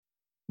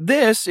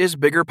This is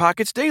Bigger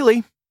Pockets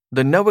Daily,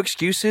 the no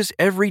excuses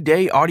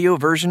everyday audio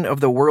version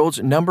of the world's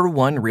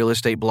 #1 real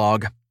estate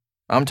blog.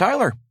 I'm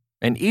Tyler,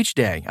 and each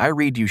day I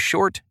read you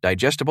short,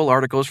 digestible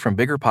articles from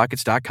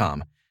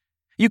BiggerPockets.com.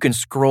 You can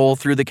scroll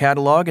through the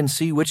catalog and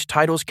see which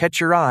titles catch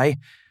your eye,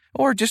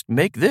 or just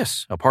make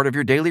this a part of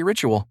your daily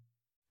ritual.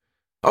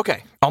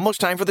 Okay,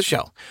 almost time for the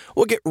show.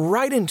 We'll get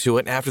right into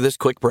it after this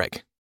quick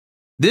break.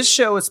 This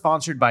show is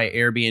sponsored by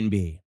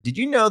Airbnb. Did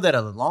you know that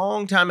a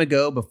long time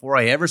ago, before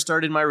I ever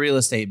started my real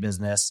estate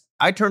business,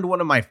 I turned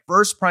one of my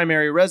first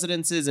primary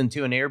residences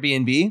into an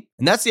Airbnb?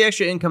 And that's the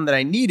extra income that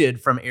I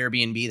needed from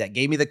Airbnb that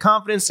gave me the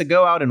confidence to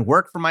go out and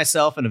work for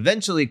myself and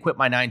eventually quit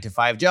my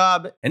 9-to-5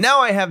 job. And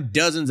now I have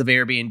dozens of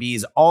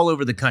Airbnbs all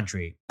over the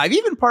country. I've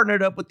even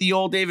partnered up with the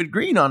old David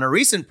Green on a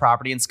recent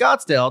property in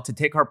Scottsdale to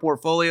take our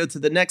portfolio to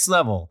the next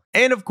level.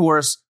 And of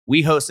course,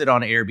 we host it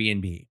on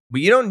Airbnb. But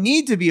you don't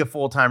need to be a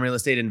full-time real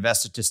estate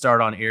investor to start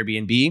on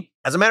Airbnb.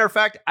 As a matter of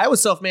fact, I was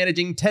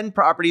self-managing 10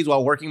 properties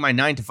while working my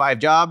 9-to-5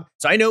 job,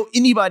 so I know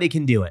anybody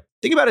can do it.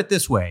 Think about it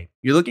this way.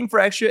 You're looking for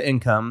extra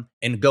income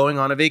and going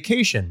on a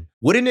vacation.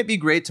 Wouldn't it be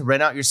great to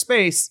rent out your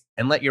space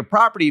and let your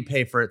property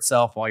pay for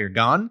itself while you're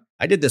gone?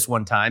 I did this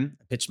one time.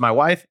 I pitched my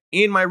wife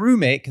and my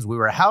roommate, because we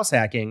were house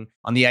hacking,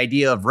 on the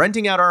idea of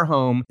renting out our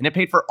home, and it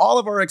paid for all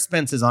of our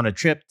expenses on a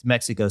trip to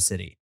Mexico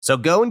City. So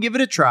go and give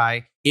it a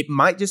try. It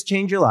might just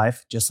change your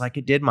life, just like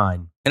it did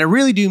mine. And I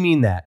really do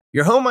mean that.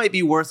 Your home might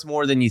be worth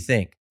more than you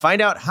think.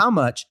 Find out how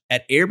much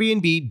at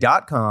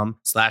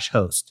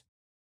airbnb.com/host.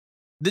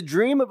 The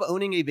dream of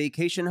owning a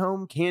vacation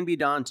home can be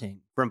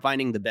daunting. From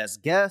finding the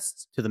best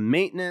guests, to the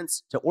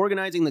maintenance, to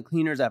organizing the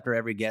cleaners after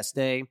every guest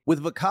stay.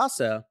 With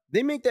Vacasa,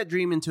 they make that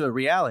dream into a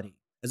reality.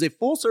 As a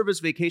full-service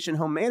vacation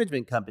home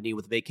management company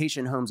with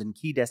vacation homes in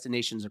key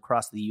destinations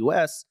across the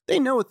U.S., they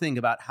know a thing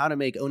about how to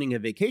make owning a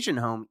vacation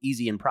home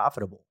easy and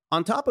profitable.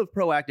 On top of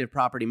proactive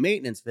property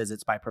maintenance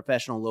visits by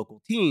professional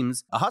local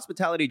teams, a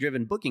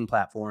hospitality-driven booking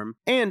platform,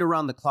 and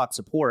around-the-clock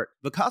support,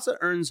 Vacasa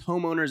earns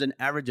homeowners an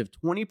average of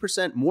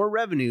 20% more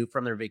revenue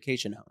from their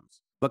vacation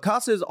homes.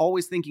 Vacasa is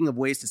always thinking of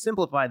ways to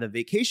simplify the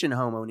vacation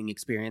home owning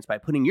experience by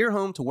putting your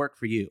home to work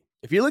for you.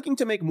 If you're looking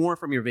to make more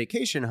from your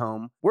vacation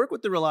home, work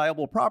with the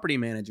reliable property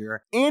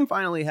manager, and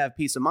finally have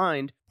peace of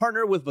mind,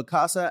 partner with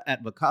Vacasa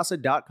at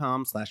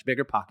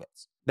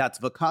vacasa.com/biggerpockets. That's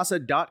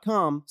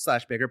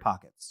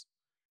vacasa.com/biggerpockets.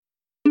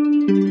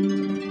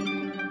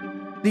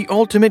 The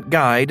Ultimate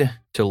Guide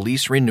to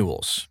Lease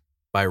Renewals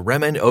by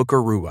Remen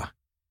Okarua.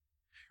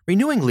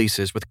 Renewing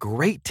leases with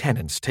great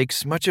tenants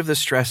takes much of the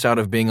stress out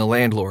of being a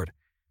landlord.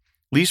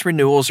 Lease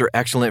renewals are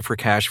excellent for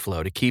cash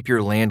flow to keep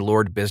your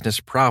landlord business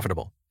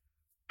profitable.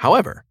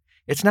 However,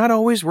 it's not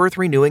always worth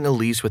renewing a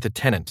lease with a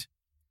tenant.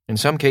 In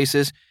some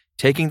cases,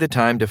 taking the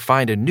time to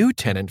find a new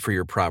tenant for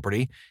your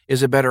property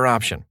is a better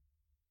option.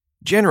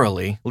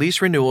 Generally,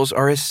 lease renewals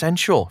are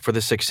essential for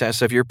the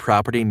success of your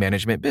property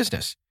management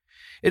business.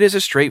 It is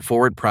a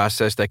straightforward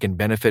process that can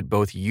benefit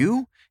both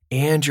you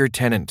and your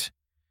tenant.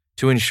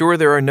 To ensure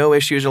there are no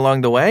issues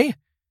along the way,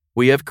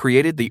 we have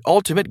created the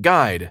ultimate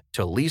guide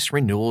to lease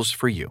renewals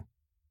for you.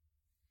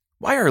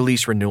 Why are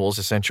lease renewals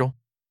essential?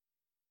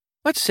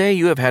 Let's say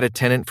you have had a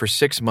tenant for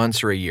 6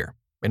 months or a year,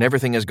 and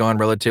everything has gone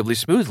relatively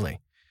smoothly.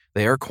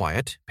 They are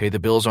quiet, pay the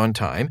bills on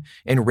time,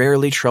 and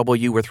rarely trouble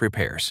you with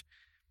repairs.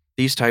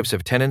 These types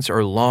of tenants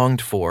are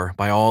longed for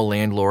by all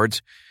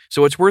landlords,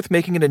 so it's worth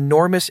making an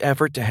enormous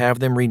effort to have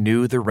them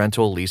renew the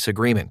rental lease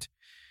agreement.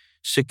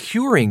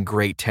 Securing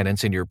great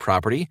tenants in your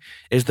property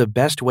is the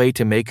best way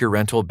to make your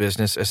rental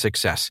business a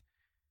success.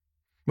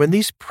 When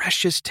these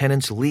precious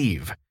tenants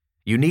leave,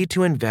 you need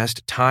to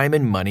invest time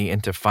and money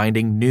into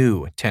finding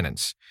new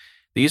tenants.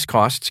 These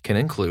costs can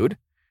include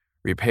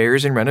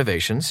repairs and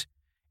renovations,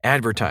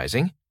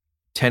 advertising,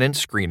 tenant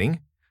screening,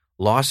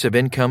 loss of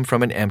income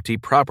from an empty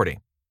property.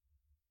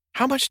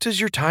 How much does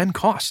your time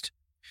cost?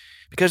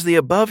 Because the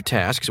above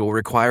tasks will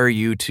require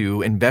you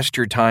to invest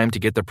your time to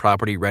get the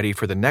property ready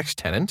for the next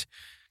tenant,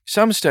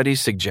 some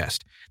studies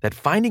suggest that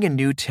finding a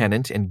new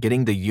tenant and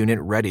getting the unit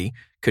ready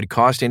could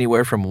cost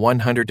anywhere from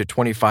 $100 to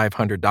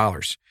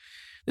 $2,500.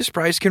 This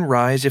price can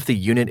rise if the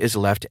unit is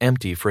left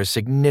empty for a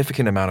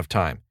significant amount of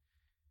time.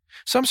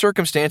 Some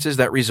circumstances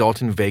that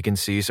result in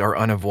vacancies are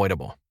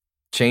unavoidable.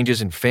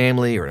 Changes in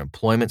family or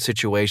employment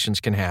situations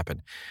can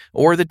happen,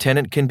 or the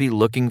tenant can be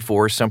looking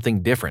for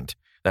something different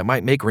that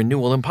might make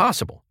renewal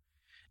impossible.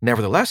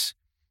 Nevertheless,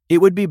 it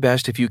would be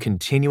best if you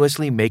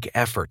continuously make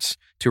efforts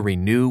to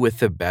renew with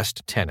the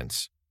best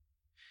tenants.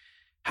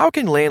 How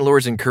can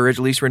landlords encourage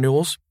lease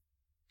renewals?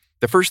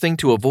 The first thing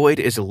to avoid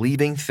is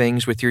leaving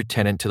things with your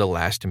tenant to the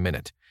last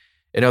minute.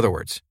 In other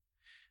words,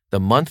 the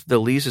month the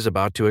lease is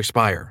about to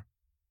expire.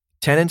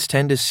 Tenants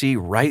tend to see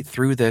right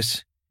through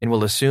this and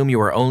will assume you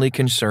are only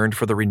concerned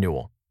for the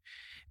renewal.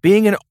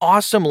 Being an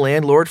awesome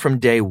landlord from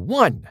day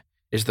one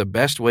is the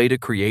best way to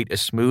create a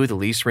smooth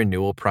lease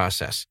renewal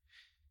process.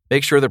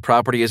 Make sure the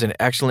property is in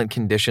excellent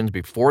conditions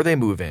before they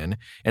move in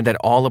and that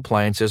all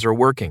appliances are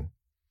working.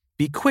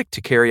 Be quick to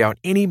carry out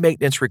any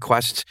maintenance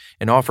requests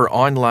and offer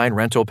online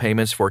rental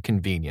payments for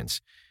convenience,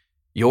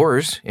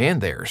 yours and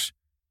theirs.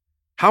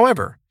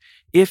 However,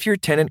 If your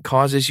tenant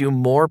causes you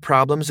more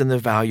problems than the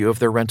value of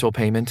their rental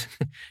payment,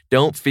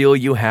 don't feel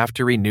you have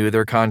to renew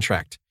their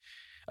contract.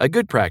 A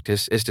good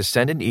practice is to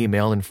send an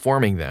email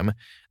informing them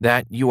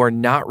that you are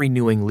not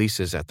renewing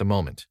leases at the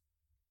moment.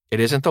 It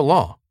isn't the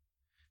law,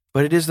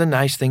 but it is the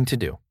nice thing to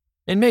do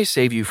and may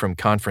save you from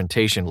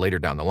confrontation later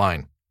down the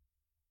line.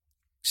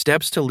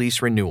 Steps to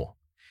lease renewal.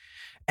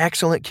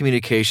 Excellent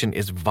communication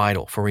is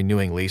vital for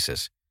renewing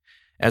leases.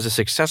 As a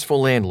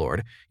successful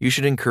landlord, you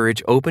should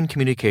encourage open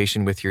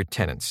communication with your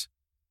tenants.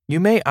 You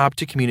may opt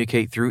to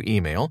communicate through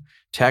email,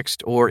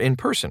 text, or in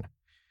person.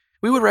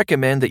 We would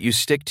recommend that you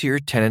stick to your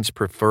tenant's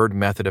preferred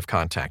method of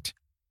contact.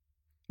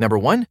 Number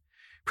 1,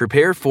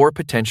 prepare for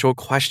potential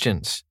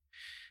questions.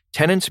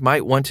 Tenants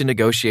might want to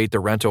negotiate the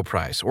rental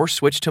price or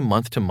switch to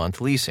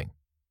month-to-month leasing.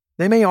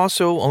 They may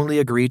also only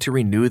agree to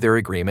renew their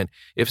agreement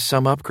if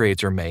some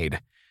upgrades are made.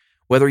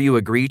 Whether you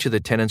agree to the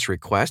tenant's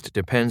request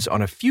depends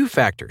on a few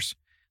factors: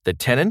 the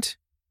tenant,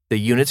 the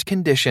unit's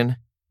condition,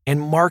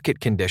 and market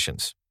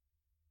conditions.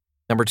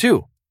 Number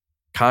 2,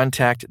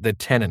 contact the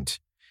tenant.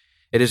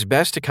 It is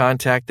best to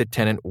contact the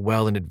tenant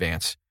well in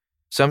advance.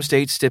 Some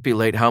states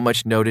stipulate how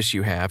much notice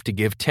you have to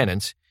give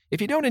tenants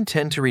if you don't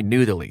intend to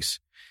renew the lease.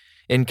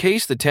 In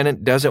case the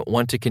tenant doesn't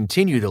want to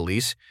continue the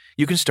lease,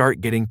 you can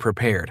start getting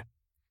prepared.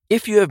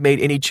 If you have made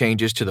any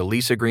changes to the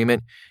lease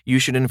agreement, you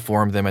should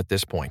inform them at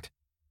this point.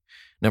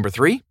 Number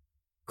 3,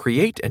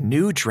 create a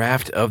new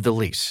draft of the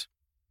lease.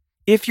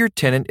 If your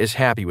tenant is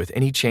happy with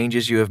any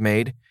changes you have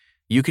made,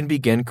 you can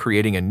begin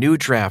creating a new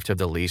draft of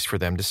the lease for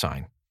them to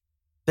sign.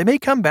 They may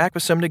come back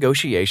with some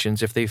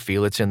negotiations if they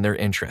feel it's in their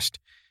interest.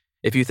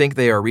 If you think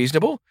they are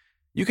reasonable,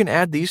 you can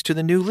add these to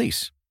the new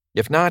lease.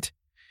 If not,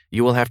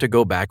 you will have to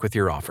go back with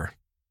your offer.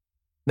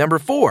 Number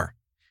 4,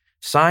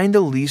 sign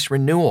the lease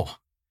renewal.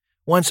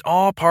 Once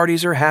all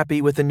parties are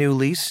happy with the new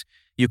lease,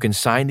 you can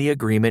sign the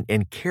agreement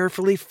and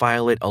carefully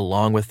file it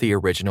along with the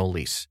original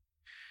lease.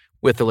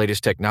 With the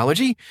latest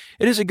technology,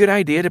 it is a good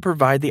idea to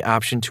provide the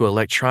option to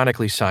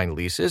electronically sign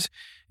leases,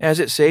 as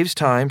it saves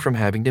time from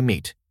having to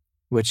meet,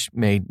 which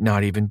may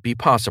not even be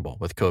possible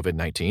with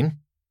COVID-19.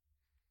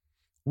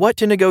 What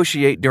to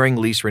negotiate during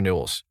lease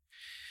renewals?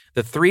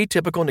 The 3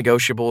 typical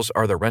negotiables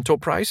are the rental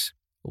price,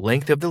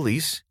 length of the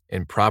lease,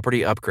 and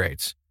property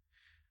upgrades.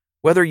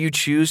 Whether you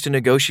choose to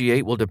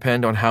negotiate will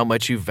depend on how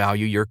much you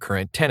value your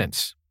current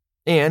tenants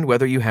and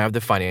whether you have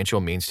the financial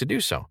means to do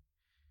so.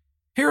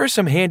 Here are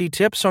some handy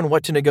tips on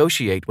what to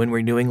negotiate when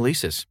renewing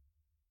leases.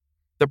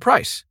 The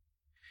price.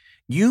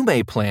 You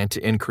may plan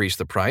to increase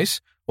the price,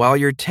 while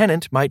your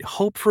tenant might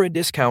hope for a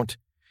discount.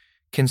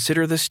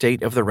 Consider the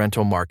state of the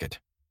rental market.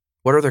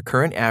 What are the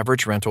current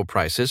average rental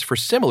prices for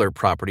similar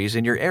properties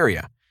in your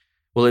area?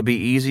 Will it be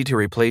easy to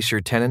replace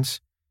your tenants?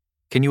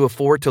 Can you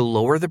afford to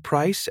lower the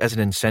price as an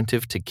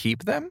incentive to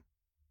keep them?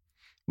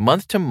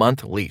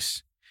 Month-to-month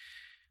lease.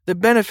 The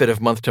benefit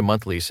of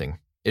month-to-month leasing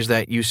is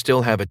that you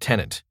still have a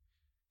tenant.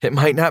 It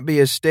might not be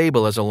as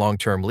stable as a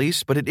long-term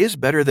lease, but it is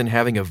better than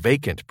having a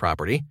vacant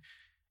property.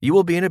 You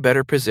will be in a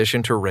better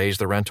position to raise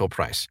the rental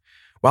price.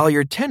 While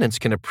your tenants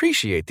can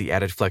appreciate the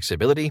added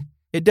flexibility,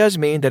 it does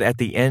mean that at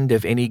the end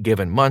of any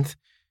given month,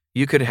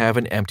 you could have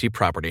an empty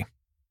property.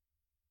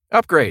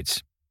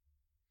 Upgrades.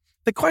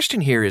 The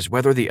question here is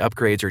whether the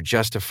upgrades are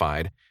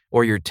justified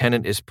or your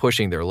tenant is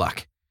pushing their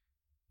luck.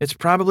 It's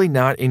probably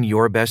not in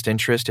your best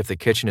interest if the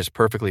kitchen is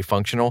perfectly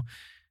functional,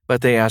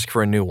 but they ask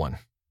for a new one.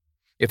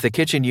 If the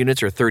kitchen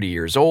units are 30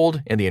 years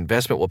old and the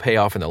investment will pay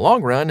off in the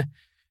long run,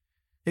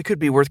 it could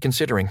be worth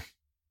considering.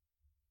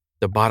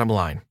 The bottom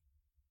line.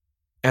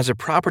 As a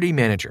property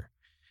manager,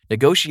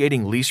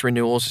 negotiating lease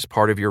renewals is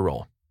part of your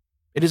role.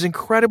 It is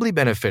incredibly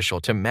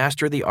beneficial to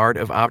master the art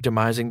of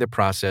optimizing the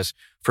process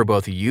for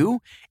both you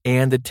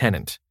and the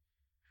tenant.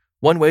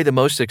 One way the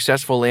most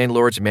successful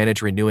landlords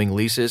manage renewing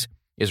leases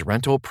is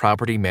rental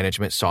property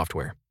management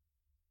software.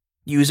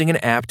 Using an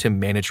app to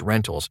manage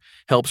rentals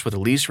helps with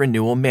lease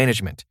renewal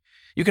management.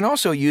 You can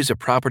also use a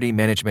property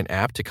management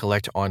app to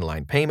collect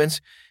online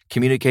payments,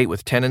 communicate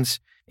with tenants,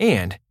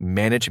 and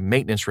manage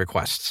maintenance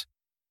requests.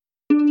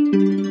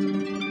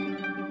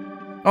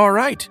 All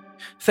right.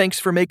 Thanks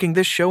for making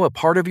this show a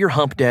part of your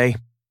hump day.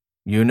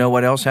 You know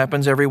what else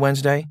happens every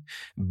Wednesday?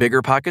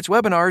 BiggerPockets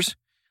webinars.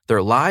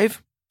 They're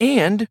live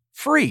and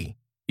free.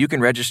 You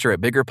can register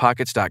at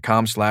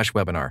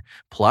biggerpockets.com/webinar.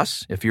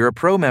 Plus, if you're a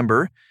pro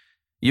member,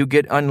 you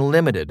get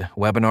unlimited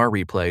webinar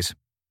replays.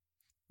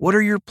 What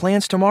are your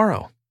plans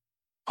tomorrow?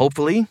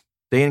 Hopefully,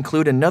 they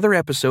include another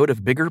episode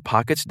of Bigger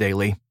Pockets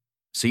Daily.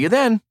 See you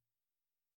then.